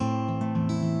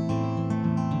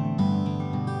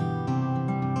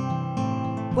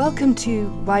Welcome to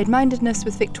Wide-Mindedness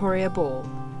with Victoria Ball,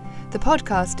 the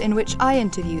podcast in which I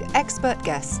interview expert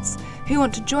guests who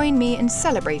want to join me in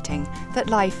celebrating that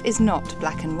life is not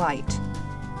black and white.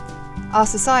 Our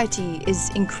society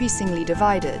is increasingly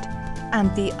divided,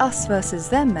 and the us versus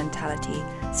them mentality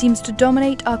seems to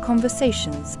dominate our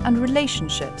conversations and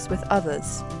relationships with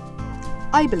others.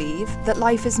 I believe that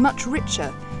life is much richer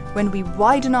when we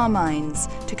widen our minds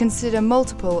to consider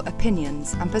multiple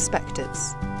opinions and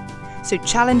perspectives. So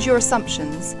challenge your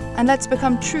assumptions and let's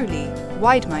become truly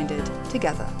wide-minded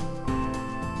together.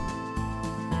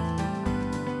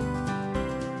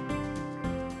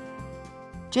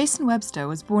 Jason Webster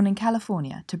was born in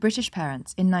California to British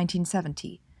parents in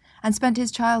 1970 and spent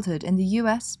his childhood in the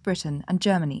US, Britain and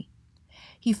Germany.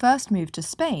 He first moved to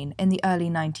Spain in the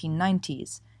early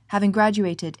 1990s, having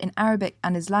graduated in Arabic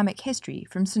and Islamic history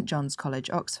from St John's College,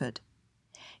 Oxford.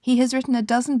 He has written a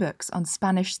dozen books on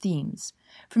Spanish themes,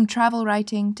 from travel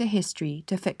writing to history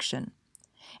to fiction.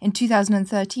 In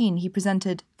 2013, he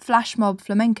presented Flash Mob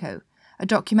Flamenco, a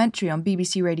documentary on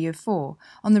BBC Radio 4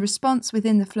 on the response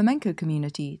within the flamenco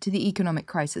community to the economic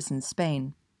crisis in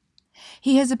Spain.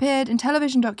 He has appeared in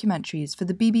television documentaries for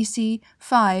the BBC,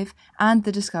 5 and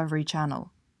the Discovery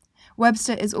Channel.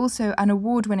 Webster is also an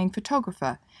award-winning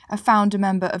photographer, a founder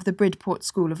member of the Bridport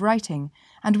School of Writing,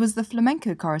 and was the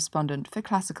flamenco correspondent for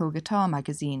Classical Guitar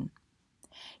magazine.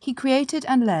 He created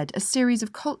and led a series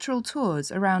of cultural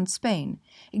tours around Spain,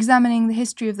 examining the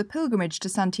history of the pilgrimage to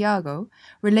Santiago,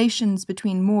 relations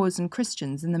between Moors and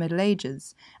Christians in the Middle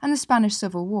Ages, and the Spanish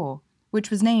Civil War, which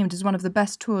was named as one of the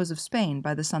best tours of Spain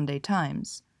by the Sunday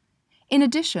Times. In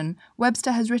addition,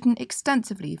 Webster has written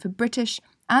extensively for British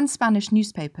and Spanish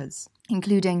newspapers,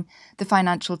 including The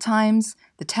Financial Times,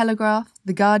 The Telegraph,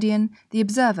 The Guardian, The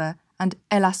Observer, and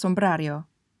El Asombrario.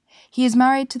 He is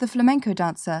married to the flamenco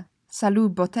dancer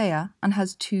Salud Botella and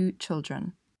has 2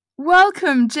 children.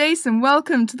 Welcome, Jason.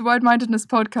 Welcome to the Wide-Mindedness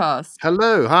podcast.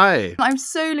 Hello, hi. I'm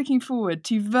so looking forward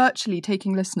to virtually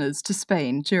taking listeners to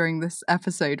Spain during this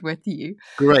episode with you.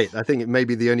 Great. I think it may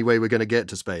be the only way we're going to get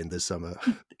to Spain this summer.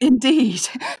 Indeed.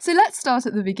 So let's start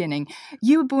at the beginning.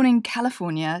 You were born in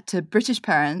California to British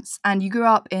parents and you grew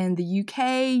up in the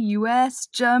UK, US,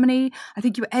 Germany. I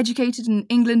think you were educated in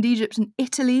England, Egypt and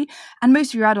Italy. And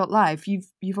most of your adult life,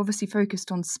 you've obviously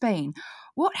focused on Spain.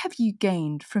 What have you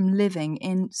gained from living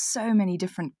in so many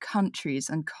different countries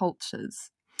and cultures?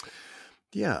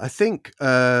 Yeah, I think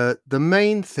the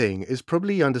main thing is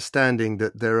probably understanding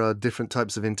that there are different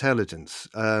types of intelligence.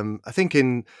 I think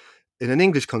in an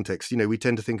English context, we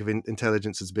tend to think of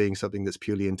intelligence as being something that's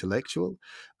purely intellectual.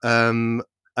 And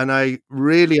I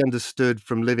really understood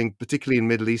from living, particularly in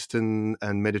Middle Eastern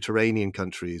and Mediterranean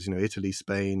countries, Italy,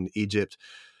 Spain, Egypt,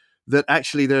 that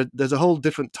actually there's a whole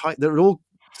different type. They're all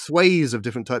sways of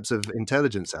different types of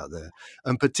intelligence out there,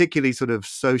 and particularly sort of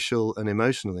social and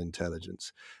emotional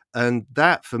intelligence. And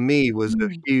that for me was a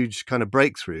huge kind of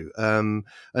breakthrough. And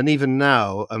even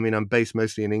now, I mean, I'm based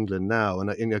mostly in England now,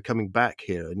 and coming back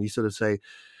here, and you sort of say,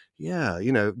 yeah,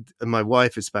 and my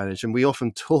wife is Spanish, and we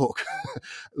often talk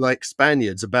like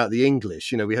Spaniards about the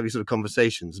English. We have these sort of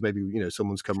conversations. Maybe,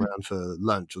 someone's come around for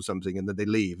lunch or something, and then they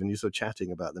leave, and you're sort of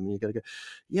chatting about them, and you got to go,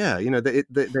 yeah,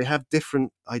 they have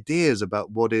different ideas about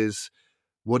what is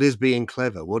being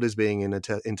clever, what is being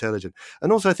intelligent,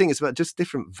 and also I think it's about just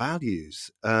different values.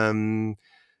 By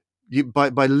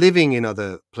living in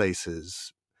other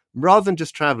places, rather than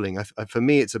just traveling, for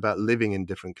me, it's about living in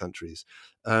different countries.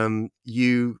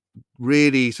 You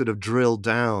really sort of drill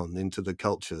down into the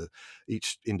culture,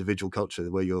 each individual culture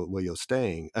where you're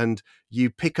staying, and you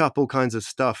pick up all kinds of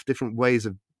stuff, different ways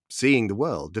of seeing the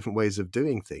world, different ways of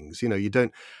doing things. You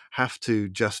don't have to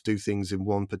just do things in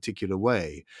one particular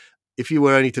way. If you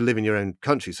were only to live in your own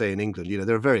country, say in England,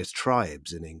 there are various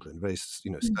tribes in England, various,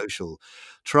 social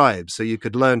tribes. So you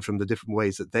could learn from the different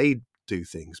ways that they do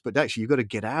things. But actually, you've got to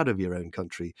get out of your own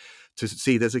country to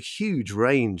see there's a huge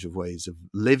range of ways of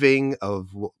living, of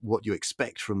what you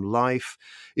expect from life.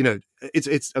 I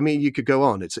mean, you could go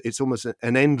on. It's almost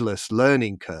an endless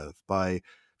learning curve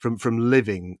from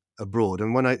living abroad.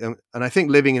 And I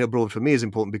think living in abroad for me is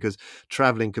important because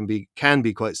traveling can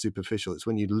be quite superficial. It's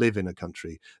when you live in a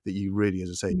country that you really,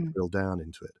 as I say, drill down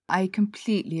into it. I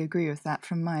completely agree with that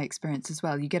from my experience as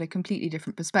well. You get a completely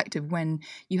different perspective when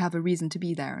you have a reason to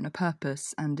be there and a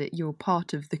purpose, and you're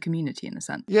part of the community in a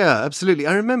sense. Yeah, absolutely.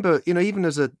 I remember, even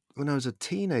when I was a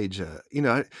teenager,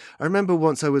 I remember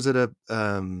once I was at a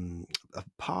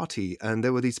party and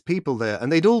there were these people there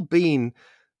and they'd all been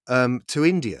to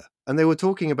India. and they were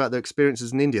talking about their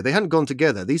experiences in India. They hadn't gone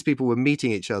together. These people were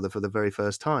meeting each other for the very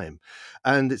first time.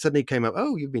 And it suddenly came up,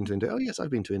 oh, you've been to India. Oh, yes,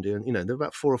 I've been to India. And, there were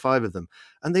about 4 or 5 of them.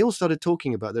 And they all started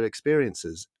talking about their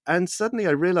experiences. And suddenly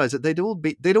I realized that they'd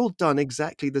all done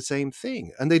exactly the same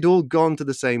thing. And they'd all gone to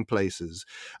the same places.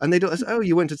 And they'd all say, oh,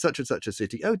 you went to such and such a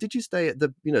city. Oh, did you stay at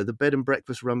the bed and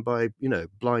breakfast run by,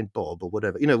 Blind Bob or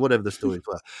whatever, whatever the stories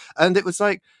were. And it was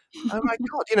like, oh my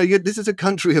God, this is a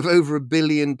country of over 1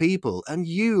 billion people. And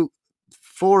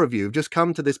 4 of you have just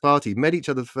come to this party, met each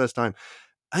other the first time,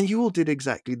 and you all did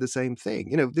exactly the same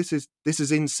thing. This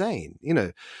is insane.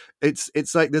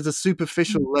 It's like there's a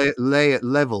superficial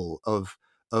level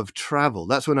of travel.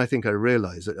 That's when I think I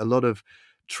realized that a lot of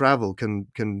travel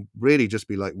can really just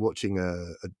be like watching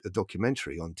a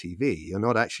documentary on TV. You're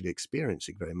not actually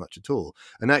experiencing very much at all.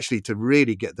 And actually, to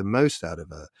really get the most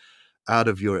out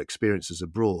of your experiences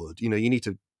abroad, you need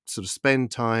to sort of spend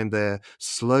time there,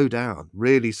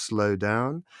 really slow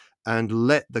down, and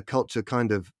let the culture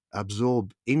kind of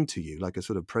absorb into you, like a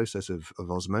sort of process of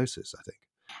osmosis, I think.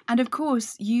 And of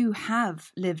course, you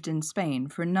have lived in Spain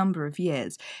for a number of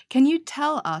years. Can you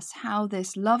tell us how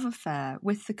this love affair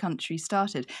with the country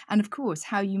started? And of course,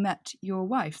 how you met your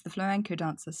wife, the flamenco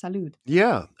dancer Salud?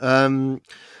 Yeah.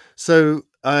 So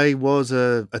I was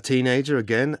a teenager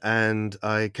again, and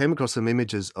I came across some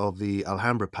images of the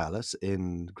Alhambra Palace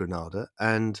in Granada,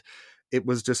 and it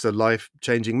was just a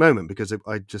life-changing moment because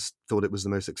I just thought it was the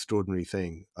most extraordinary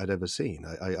thing I'd ever seen.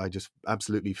 I just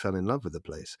absolutely fell in love with the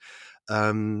place.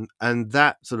 And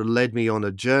that sort of led me on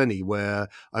a journey where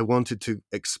I wanted to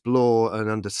explore and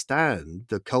understand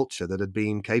the culture that had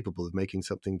been capable of making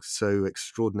something so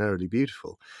extraordinarily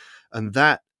beautiful. And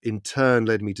that in turn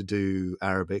led me to do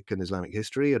Arabic and Islamic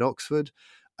history at Oxford.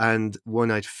 And when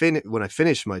I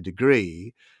finished my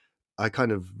degree, I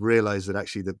kind of realized that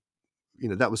actually that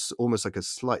was almost like a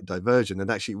slight diversion, and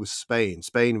actually it was Spain.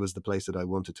 Spain was the place that I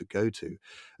wanted to go to,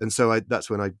 and so that's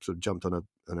when I sort of jumped on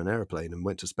an airplane and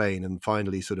went to Spain, and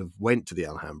finally sort of went to the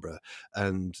Alhambra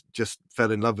and just fell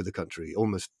in love with the country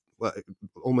almost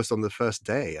on the first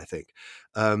day, I think,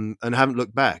 and haven't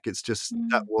looked back. It's just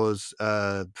that was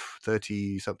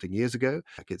 30 something years ago.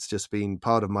 It's just been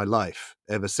part of my life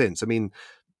ever since. I mean,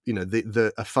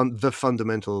 the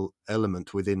fundamental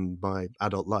element within my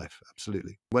adult life.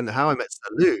 Absolutely. How I met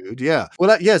Salud, yeah.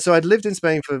 Well, yeah. So I'd lived in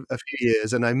Spain for a few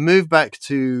years, and I moved back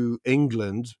to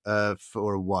England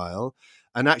for a while.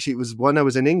 And actually, it was when I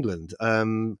was in England.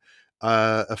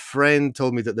 A friend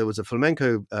told me that there was a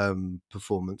flamenco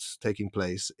performance taking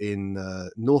place in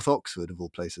North Oxford, of all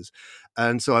places,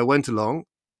 and so I went along,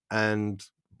 and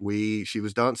she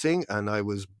was dancing, and I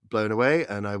was blown away,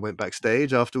 and I went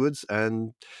backstage afterwards,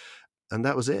 and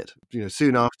that was it.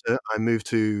 Soon after I moved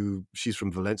to. She's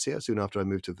from Valencia. Soon after I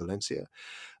moved to Valencia,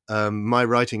 my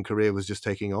writing career was just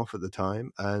taking off at the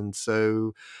time, and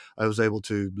so I was able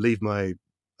to leave my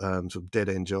sort of dead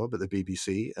end job at the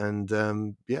BBC and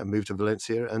moved to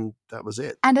Valencia, and that was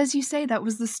it. And as you say, that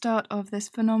was the start of this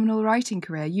phenomenal writing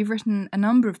career. You've written a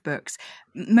number of books,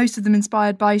 most of them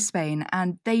inspired by Spain,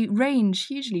 and they range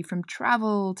hugely from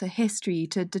travel to history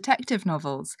to detective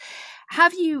novels.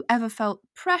 Have you ever felt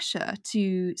pressure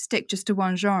to stick just to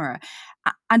one genre?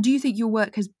 And do you think your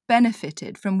work has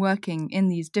benefited from working in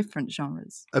these different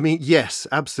genres? I mean, yes,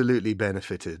 absolutely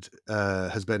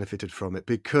has benefited from it,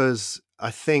 because I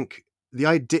think the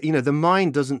idea, the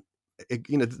mind doesn't,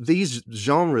 these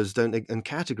genres don't, and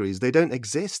categories, they don't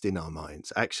exist in our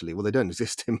minds, actually. Well, they don't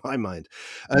exist in my mind.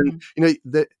 And,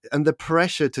 the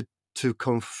pressure to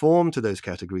conform to those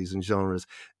categories and genres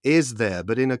is there,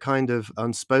 but in a kind of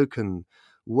unspoken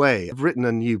way. I've written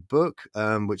a new book,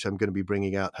 which I'm going to be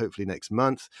bringing out hopefully next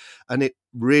month, and it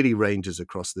really ranges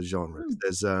across the genres.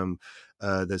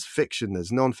 There's fiction,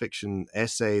 there's non-fiction,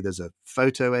 essay, there's a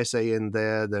photo essay in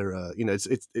there. There are,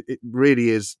 it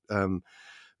really is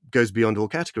goes beyond all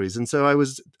categories. And so I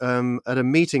was at a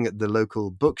meeting at the local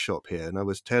bookshop here, and I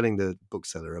was telling the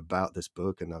bookseller about this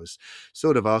book, and I was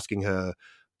sort of asking her,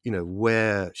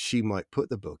 where she might put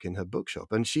the book in her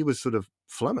bookshop, and she was sort of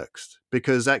flummoxed,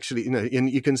 because actually, and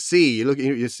you can see,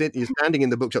 you're standing in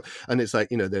the bookshop, and it's like,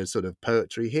 there's sort of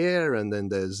poetry here, and then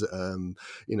there's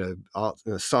art,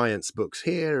 science books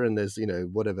here, and there's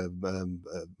whatever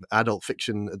adult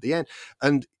fiction at the end,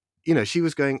 and she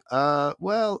was going, I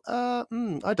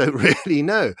don't really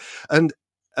know, and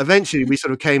eventually we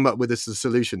sort of came up with this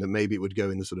solution that maybe it would go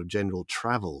in the sort of general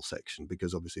travel section,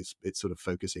 because obviously it's sort of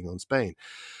focusing on Spain.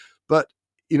 But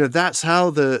that's how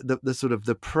the sort of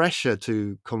the pressure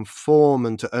to conform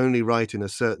and to only write in a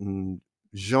certain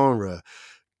genre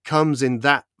comes in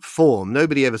that form.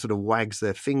 Nobody ever sort of wags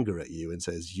their finger at you and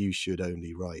says you should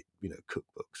only write,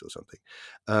 cookbooks or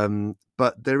something.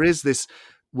 But there is this,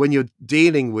 when you're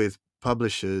dealing with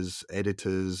publishers,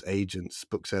 editors, agents,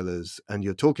 booksellers, and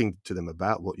you're talking to them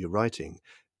about what you're writing,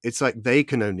 it's like they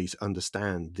can only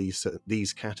understand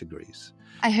these categories.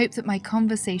 I hope that my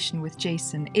conversation with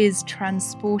Jason is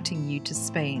transporting you to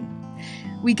Spain.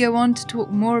 We go on to talk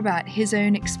more about his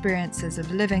own experiences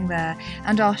of living there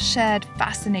and our shared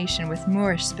fascination with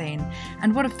Moorish Spain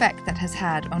and what effect that has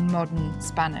had on modern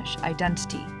Spanish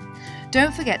identity.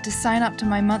 Don't forget to sign up to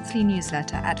my monthly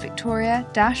newsletter at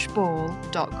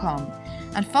victoria-ball.com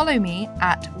and follow me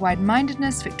at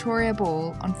Wide-Mindedness Victoria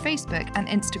Ball on Facebook and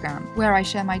Instagram, where I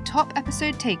share my top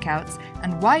episode takeouts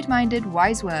and wide-minded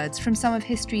wise words from some of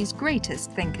history's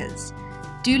greatest thinkers.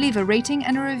 Do leave a rating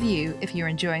and a review if you're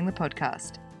enjoying the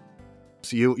podcast.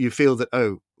 So you feel that,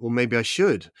 oh, well, maybe I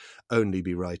should only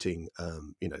be writing,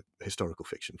 historical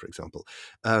fiction, for example,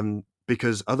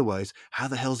 because otherwise, how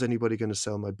the hell's anybody going to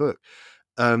sell my book?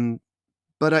 But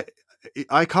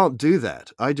I can't do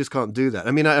that. I just can't do that.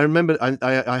 I mean, I remember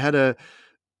I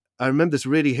remember this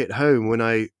really hit home when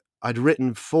I'd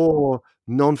written 4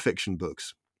 non-fiction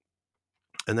books.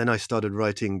 And then I started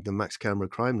writing the Max Camera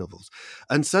crime novels.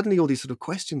 And suddenly all these sort of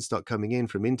questions start coming in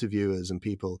from interviewers and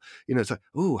people. It's like,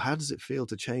 oh, how does it feel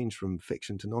to change from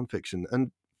fiction to nonfiction?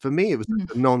 And for me, it was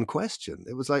a non-question.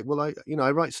 It was like, well,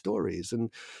 I write stories,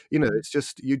 and it's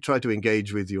just, you try to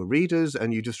engage with your readers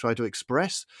and you just try to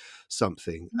express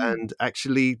something. And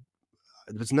actually,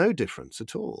 there's no difference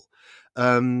at all.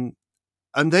 And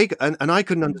they and I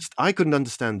couldn't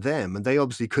understand them, and they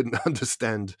obviously couldn't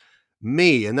understand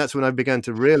me. And that's when I began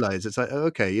to realize it's like, oh,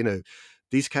 okay,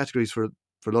 these categories for a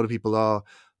lot of people are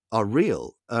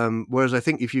real. Whereas I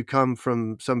think if you come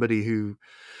from somebody who,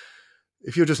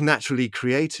 if you're just naturally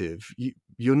creative,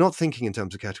 you're not thinking in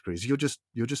terms of categories. You're just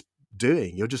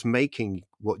making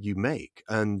what you make,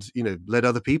 and let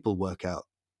other people work out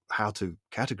how to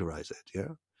categorize it.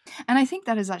 Yeah. And I think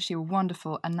that is actually a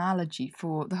wonderful analogy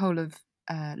for the whole of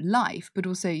life, but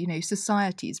also,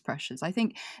 society's pressures. I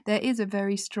think there is a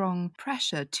very strong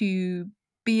pressure to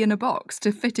be in a box,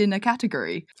 to fit in a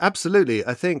category. Absolutely.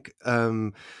 I think,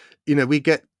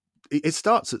 it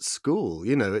starts at school.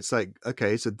 It's like,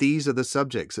 okay, so these are the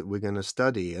subjects that we're going to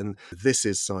study, and this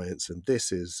is science, and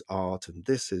this is art, and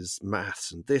this is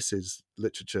maths, and this is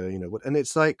literature, and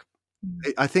it's like,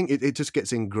 I think it just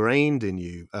gets ingrained in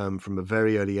you from a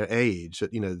very early age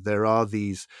that, there are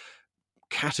these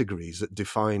categories that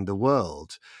define the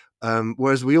world.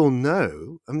 Whereas we all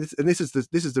know, and this is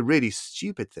the really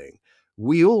stupid thing,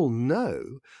 we all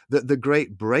know that the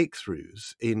great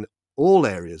breakthroughs in all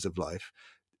areas of life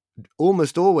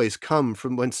almost always come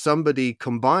from when somebody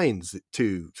combines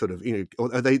two sort of, or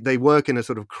they work in a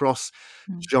sort of cross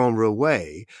genre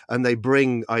way, and they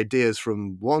bring ideas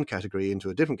from one category into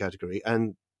a different category,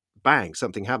 and bang,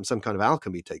 something happens, some kind of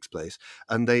alchemy takes place,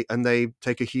 and they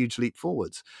take a huge leap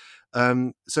forwards.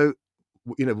 So,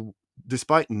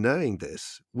 despite knowing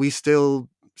this, we still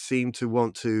seem to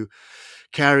want to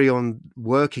carry on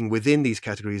working within these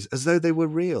categories as though they were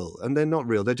real, and they're not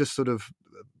real. They're just sort of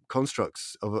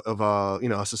constructs of our,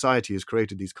 our society has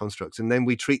created these constructs, and then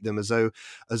we treat them as though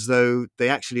they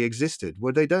actually existed,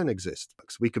 where they don't exist.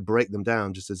 We could break them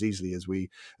down just as easily as we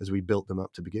built them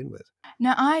up to begin with.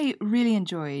 Now, I really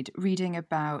enjoyed reading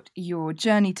about your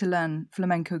journey to learn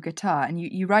flamenco guitar, and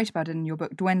you write about it in your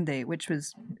book Duende, which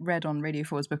was read on Radio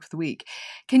 4's Book of the Week.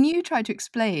 Can you try to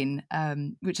explain,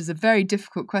 which is a very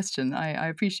difficult question, I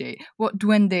appreciate, what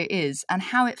Duende is and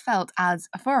how it felt as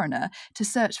a foreigner to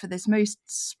search for this most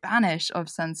Spanish of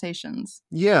sensations?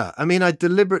 Yeah, I mean, I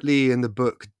deliberately in the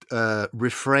book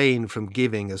refrain from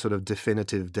giving a sort of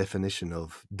definitive definition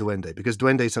of duende, because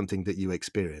duende is something that you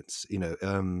experience.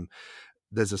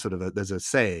 There's a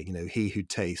saying, he who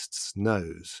tastes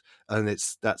knows, and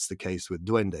that's the case with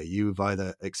duende. You've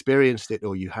either experienced it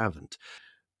or you haven't.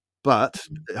 But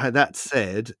that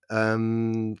said,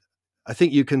 I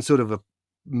think you can sort of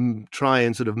try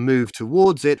and sort of move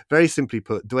towards it. Very simply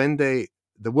put, duende,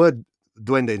 the word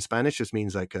duende in Spanish just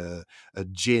means like a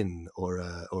jinn or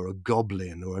a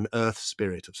goblin or an earth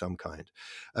spirit of some kind.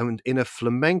 And in a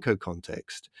flamenco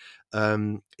context,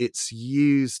 it's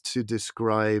used to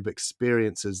describe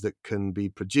experiences that can be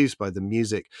produced by the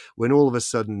music when all of a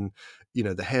sudden,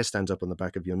 the hair stands up on the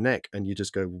back of your neck and you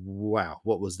just go, wow,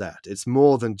 what was that? It's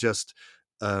more than just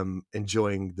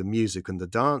enjoying the music and the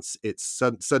dance. It's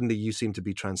suddenly you seem to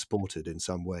be transported in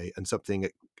some way, and something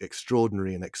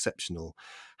extraordinary and exceptional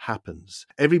happens.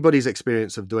 Everybody's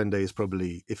experience of duende is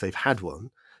probably, if they've had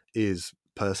one, is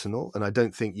personal, and I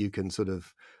don't think you can sort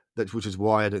of which is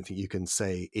why I don't think you can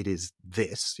say it is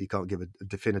this. You can't give a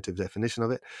definitive definition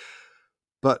of it.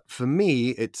 But for me,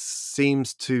 it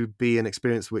seems to be an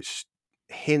experience which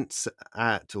hints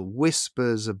at or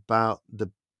whispers about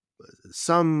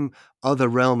some other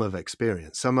realm of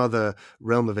experience, some other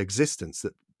realm of existence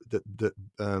that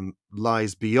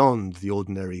lies beyond the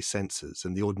ordinary senses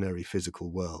and the ordinary physical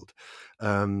world.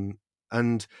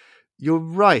 And you're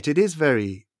right; it is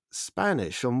very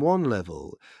Spanish on one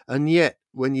level, and yet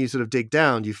when you sort of dig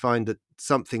down, you find that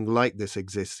something like this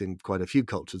exists in quite a few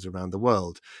cultures around the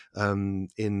world. In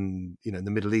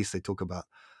the Middle East, they talk about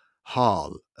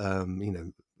hal,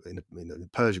 in the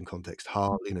Persian context,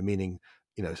 hal, meaning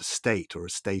a state or a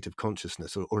state of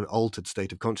consciousness or an altered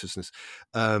state of consciousness,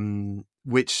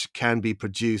 which can be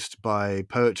produced by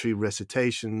poetry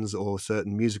recitations or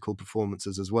certain musical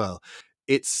performances as well.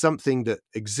 It's something that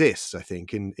exists, I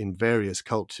think, in various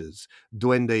cultures.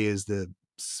 Duende is the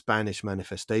Spanish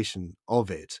manifestation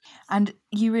of it. And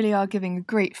you really are giving a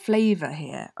great flavour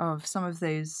here of some of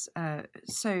those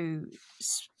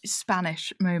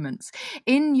Spanish moments.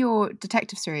 In your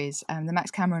detective series, the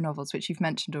Max Cameron novels, which you've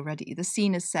mentioned already, the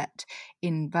scene is set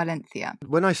in Valencia.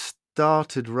 When I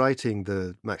started writing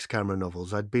the Max Cameron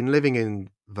novels, I'd been living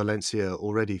in Valencia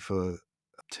already for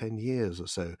 10 years or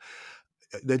so.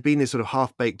 There'd been this sort of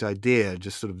half-baked idea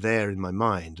just sort of there in my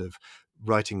mind of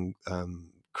writing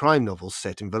crime novels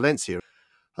set in Valencia.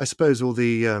 I suppose all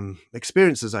the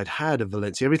experiences I'd had of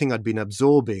Valencia, everything I'd been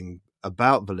absorbing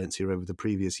about Valencia over the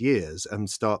previous years, and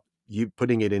start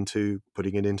putting it into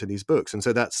these books. And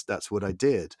so that's what I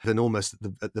did. And almost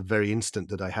at the very instant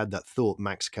that I had that thought,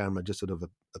 Max Cameron just sort of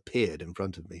appeared in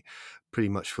front of me, pretty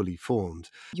much fully formed.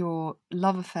 Your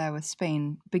love affair with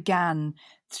Spain began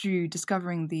through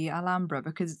discovering the Alhambra,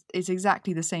 because it's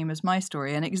exactly the same as my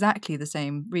story and exactly the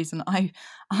same reason I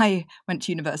went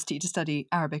to university to study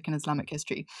Arabic and Islamic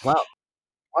history. Wow.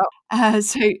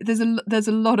 So there's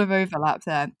a lot of overlap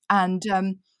there. And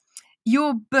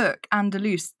your book,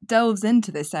 Andalus, delves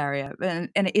into this area, and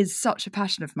it is such a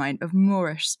passion of mine, of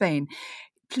Moorish Spain.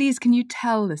 Please, can you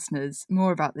tell listeners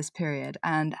more about this period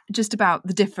and just about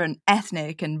the different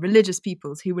ethnic and religious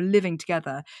peoples who were living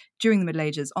together during the Middle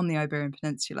Ages on the Iberian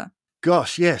Peninsula?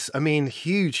 Gosh, yes. I mean,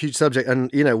 huge subject, and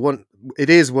it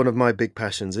is one of my big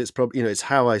passions. It's probably it's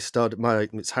how I started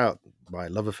it's how my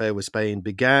love affair with Spain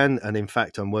began, and in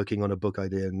fact, I'm working on a book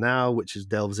idea now, which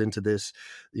delves into this.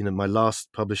 My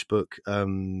last published book,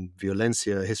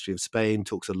 Violencia: History of Spain,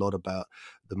 talks a lot about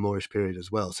the Moorish period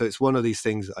as well. So it's one of these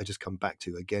things that I just come back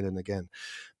to again and again.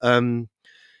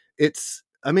 It's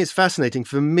fascinating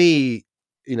for me.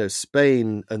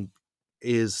 Spain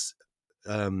is.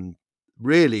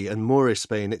 Really, and Moorish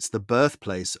Spain, it's the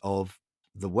birthplace of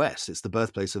the West. It's the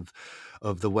birthplace of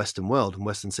the Western world and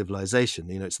Western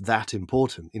civilization. It's that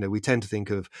important. We tend to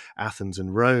think of Athens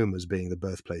and Rome as being the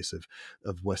birthplace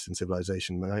of Western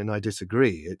civilization, and I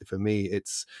disagree. For me,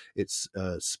 it's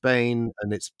Spain,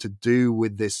 and it's to do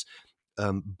with this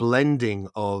blending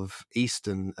of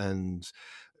Eastern and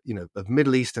of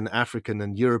Middle Eastern, African,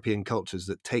 and European cultures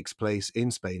that takes place in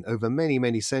Spain over many,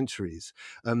 many centuries,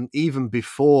 even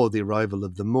before the arrival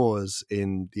of the Moors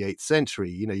in the 8th century.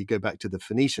 You go back to the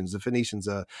Phoenicians. The Phoenicians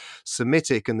are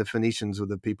Semitic, and the Phoenicians were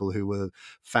the people who were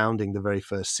founding the very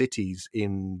first cities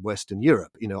in Western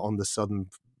Europe, on the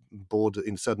southern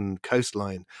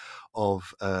coastline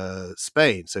of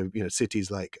Spain. So cities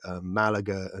like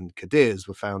Malaga and Cadiz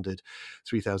were founded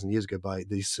 3,000 years ago by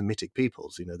these Semitic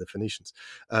peoples, the Phoenicians.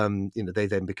 They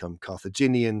then become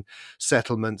Carthaginian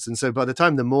settlements, and so by the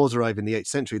time the Moors arrive in the 8th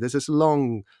century, there's this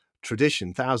long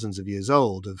tradition, thousands of years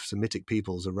old, of Semitic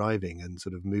peoples arriving and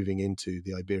sort of moving into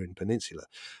the Iberian Peninsula.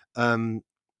 And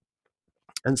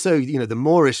so the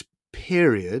Moorish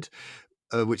period,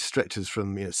 which stretches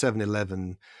from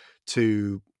 711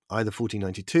 to either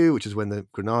 1492, which is when the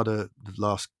Granada, the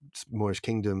last Moorish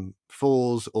kingdom,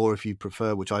 falls, or if you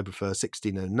prefer, which I prefer,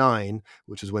 1609,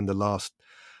 which is when the last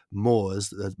Moors,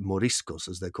 the Moriscos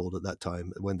as they're called at that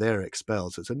time, when they're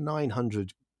expelled. So it's a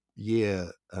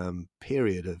 900-year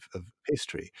period of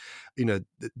history. And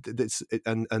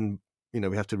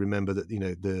we have to remember that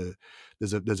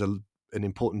there's an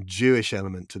important Jewish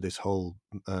element to this whole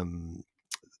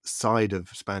side of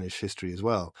Spanish history as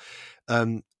well.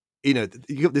 You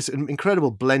got this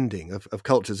incredible blending of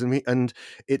cultures, and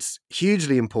it's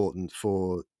hugely important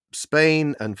for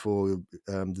Spain and for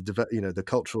the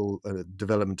cultural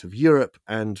development of Europe,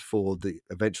 and for the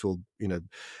eventual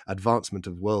advancement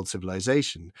of world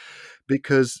civilization,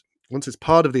 because once it's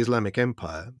part of the Islamic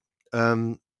Empire,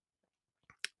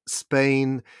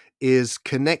 Spain is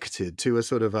connected to a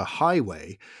sort of a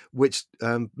highway which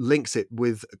links it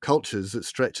with cultures that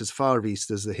stretch as far east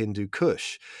as the Hindu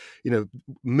Kush.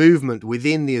 Movement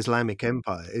within the Islamic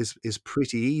Empire is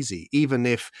pretty easy, even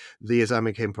if the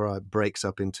Islamic Empire breaks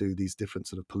up into these different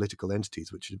sort of political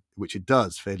entities, which it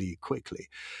does fairly quickly.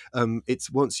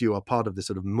 It's once you are part of the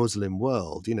sort of Muslim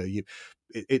world,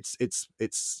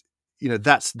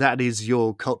 that is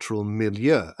your cultural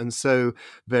milieu. And so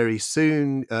very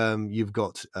soon you've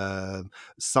got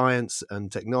science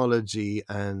and technology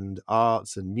and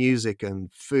arts and music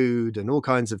and food and all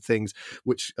kinds of things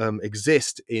which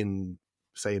exist in,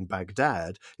 say, in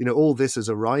Baghdad. All this is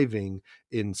arriving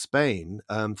in Spain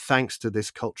thanks to this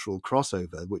cultural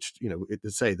crossover, which,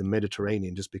 the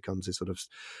Mediterranean just becomes this sort of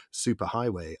super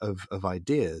highway of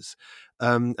ideas.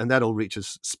 And that all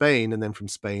reaches Spain, and then from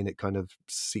Spain it kind of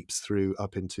seeps through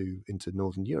up into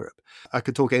Northern Europe. I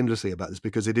could talk endlessly about this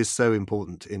because it is so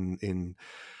important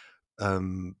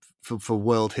for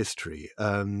world history.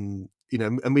 And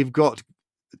we've got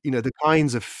the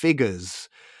kinds of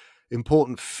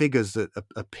important figures that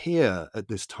appear at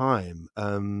this time.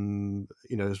 I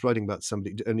was writing about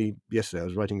somebody only yesterday. I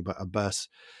was writing about Abbas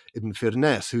ibn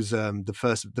Firnas, who's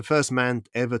the first man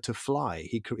ever to fly.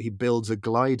 He builds a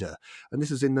glider, and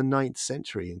this is in the 9th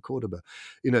century in Cordoba.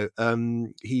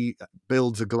 He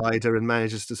builds a glider and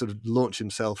manages to sort of launch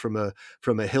himself from a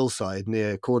hillside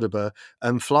near Cordoba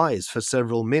and flies for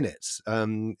several minutes.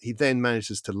 He then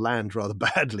manages to land rather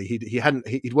badly.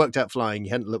 He'd worked out flying. He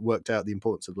hadn't worked out the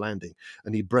importance of landing,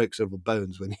 and he broke several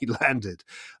bones when he landed.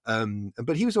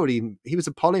 But he was a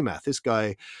polymath. This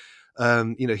guy.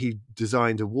 He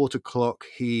designed a water clock.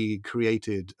 He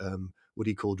created what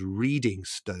he called reading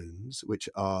stones, which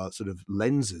are sort of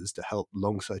lenses to help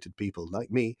long-sighted people like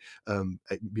me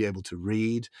be able to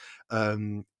read.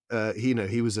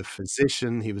 He was a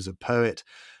physician. He was a poet,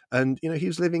 and he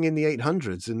was living in the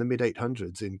 800s, in the mid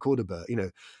 800s in Cordoba.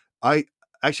 I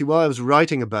actually, while I was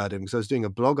writing about him, because I was doing a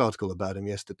blog article about him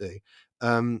yesterday.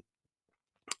 And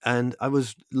I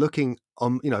was looking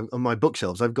on my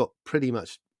bookshelves. I've got pretty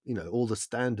much all the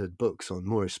standard books on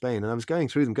Moorish Spain, and I was going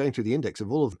through the index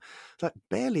of all of them. Like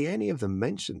barely any of them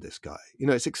mentioned this guy.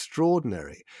 It's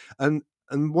extraordinary. And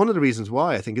one of the reasons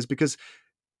why, I think, is because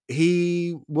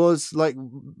he was like,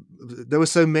 there were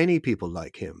so many people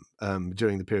like him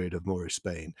during the period of Moorish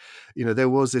Spain. There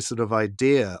was this sort of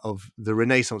idea of the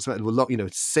Renaissance.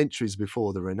 Centuries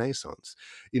before the Renaissance,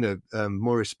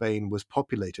 Moorish Spain was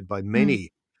populated by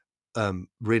many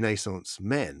Renaissance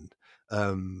men.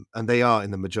 And they are,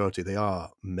 in the majority, they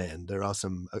are men. There are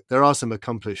some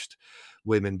accomplished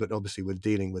women, but obviously we're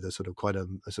dealing with a sort of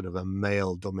a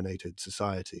male-dominated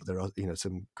society. There are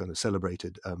some kind of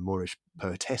celebrated Moorish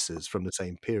poetesses from the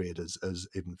same period as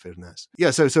Ibn Firnas. Yeah,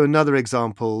 so another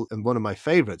example, and one of my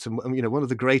favorites, and one of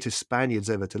the greatest Spaniards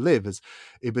ever to live, is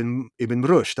Ibn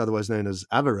Rushd, otherwise known as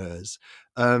Averroes,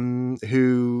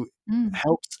 who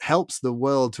helps the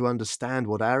world to understand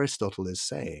what Aristotle is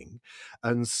saying,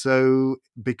 and so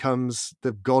becomes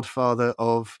the godfather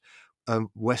of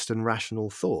Western rational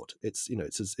thought. It's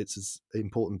as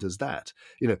important as that.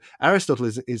 Aristotle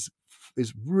is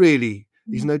really,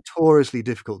 he's notoriously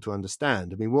difficult to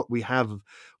understand. I mean, what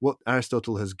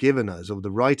Aristotle has given us, or the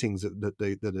writings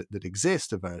that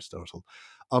exist of Aristotle,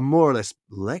 are more or less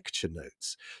lecture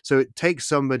notes. So it takes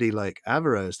somebody like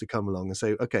Averroes to come along and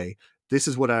say, okay, this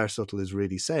is what Aristotle is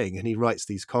really saying. And he writes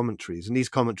these commentaries, and these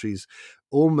commentaries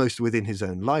almost within his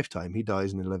own lifetime. He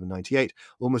dies in 1198.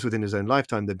 Almost within his own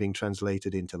lifetime, they're being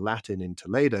translated into Latin in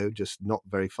Toledo, just not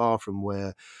very far from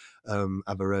where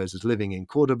Averroes is living in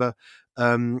Cordoba.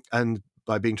 And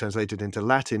by being translated into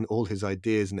Latin, all his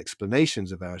ideas and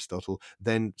explanations of Aristotle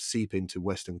then seep into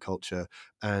Western culture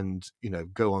and,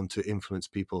 go on to influence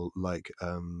people like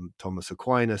Thomas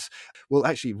Aquinas. Well,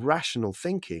 actually, rational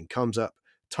thinking comes up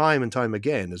time and time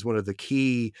again as one of the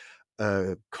key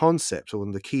concepts, or one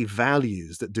of the key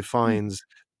values that defines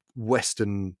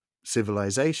Western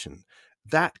civilization.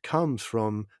 That comes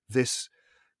from this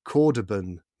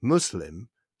Cordoban Muslim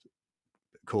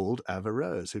called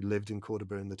Averroes, who lived in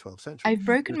Cordoba in the 12th century. I've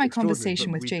broken my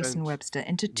conversation with Jason Webster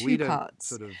into two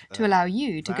parts to allow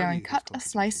you to go and cut a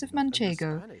slice of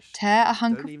manchego, tear a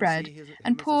hunk of bread,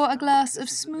 and pour a glass of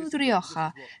smooth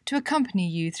Rioja to accompany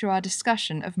you through our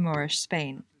discussion of Moorish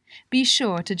Spain. Be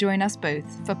sure to join us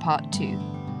both for part 2.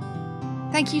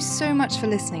 Thank you so much for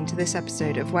listening to this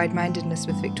episode of Wide-Mindedness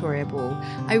with Victoria Ball.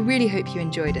 I really hope you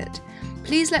enjoyed it.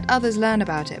 Please let others learn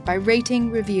about it by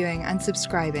rating, reviewing, and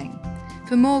subscribing.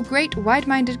 For more great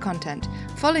wide-minded content,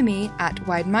 follow me at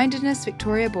Wide-Mindedness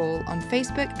Victoria Ball on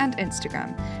Facebook and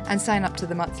Instagram, and sign up to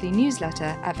the monthly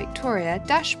newsletter at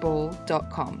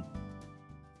victoria-ball.com.